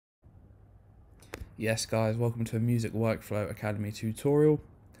Yes guys, welcome to a Music Workflow Academy tutorial.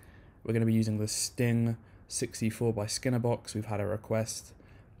 We're going to be using the Sting 64 by Skinner box. We've had a request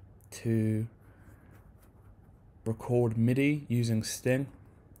to record MIDI using Sting.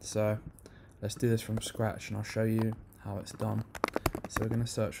 So let's do this from scratch and I'll show you how it's done. So we're going to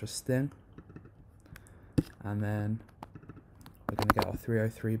search for Sting and then we're going to get our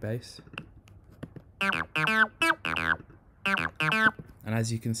 303 bass. And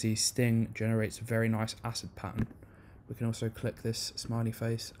as you can see, Sting generates a very nice acid pattern. We can also click this smiley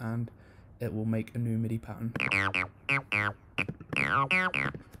face and it will make a new MIDI pattern.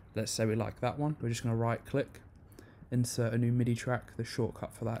 Let's say we like that one. We're just going to right click, insert a new MIDI track. The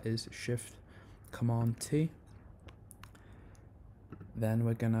shortcut for that is Shift Command T. Then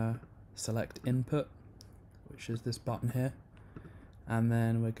we're going to select input, which is this button here. And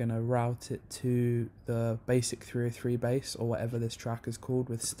then we're going to route it to the basic 303 bass or whatever this track is called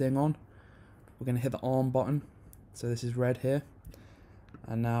with Sting on. We're going to hit the arm button, so this is red here.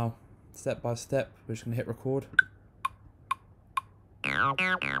 And now, step by step, we're just going to hit record.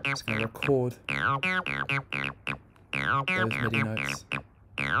 It's going to record those MIDI notes.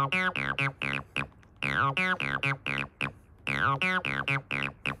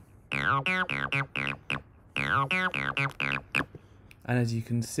 And as you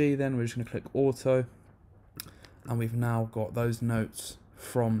can see then, we're just going to click auto and we've now got those notes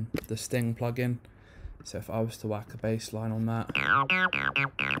from the Sting plugin. So if I was to whack a bass line on that,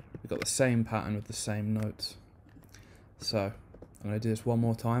 we've got the same pattern with the same notes. So I'm going to do this one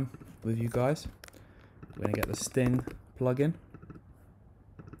more time with you guys. We're going to get the Sting plugin,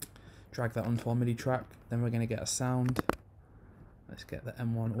 drag that onto our MIDI track, then we're going to get a sound. Let's get the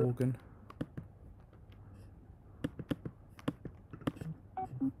M1 organ.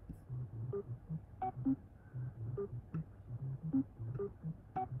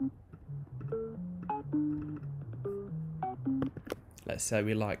 Let's say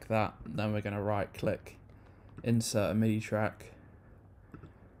we like that, then we're going to right click, insert a MIDI track.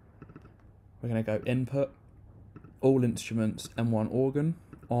 We're going to go input, all instruments, M1 organ,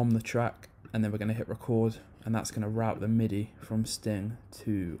 arm the track, and then we're going to hit record, and that's going to route the MIDI from Sting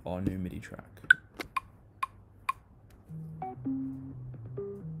to our new MIDI track.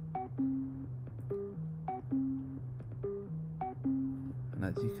 And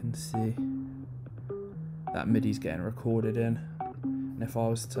as you can see, that MIDI's getting recorded in. And if I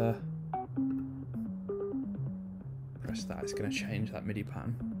was to press that, it's going to change that MIDI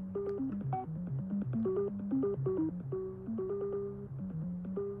pattern.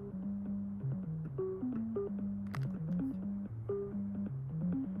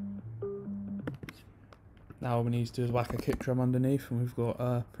 Now all we need to do is whack a kick drum underneath and we've got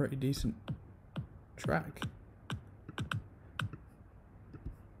a pretty decent track.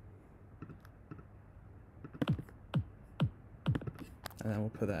 And then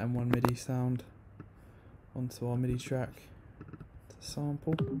we'll put the M1 MIDI sound onto our MIDI track to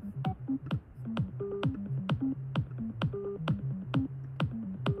sample.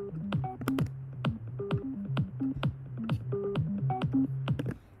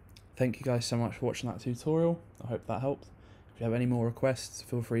 Thank you guys so much for watching that tutorial. I hope that helped. If you have any more requests,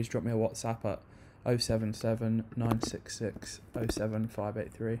 feel free to drop me a WhatsApp at 077 966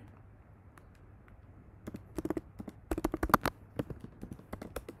 07583.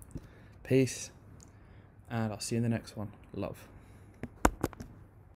 Peace, and I'll see you in the next one. Love.